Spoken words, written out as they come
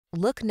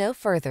Look no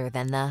further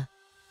than the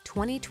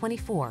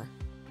 2024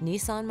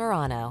 Nissan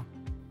Murano.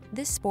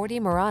 This sporty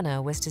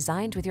Murano was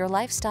designed with your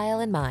lifestyle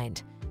in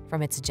mind.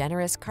 From its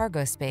generous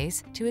cargo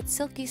space to its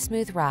silky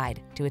smooth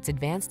ride to its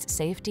advanced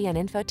safety and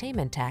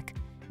infotainment tech,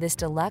 this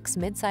deluxe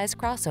midsize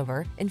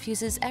crossover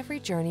infuses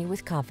every journey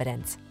with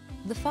confidence.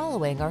 The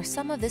following are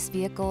some of this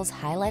vehicle's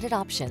highlighted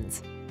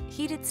options: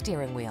 heated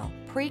steering wheel,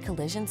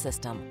 pre-collision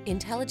system,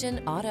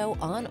 intelligent auto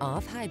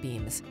on-off high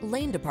beams,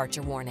 lane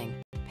departure warning,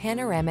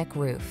 panoramic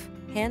roof,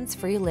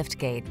 hands-free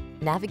liftgate,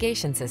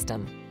 navigation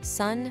system,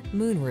 sun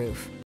moonroof,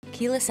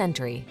 keyless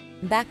entry,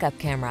 backup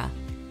camera.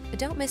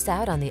 Don't miss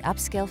out on the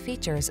upscale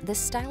features this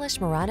stylish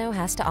Murano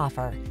has to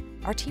offer.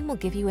 Our team will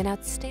give you an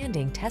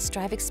outstanding test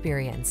drive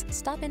experience.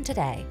 Stop in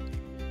today.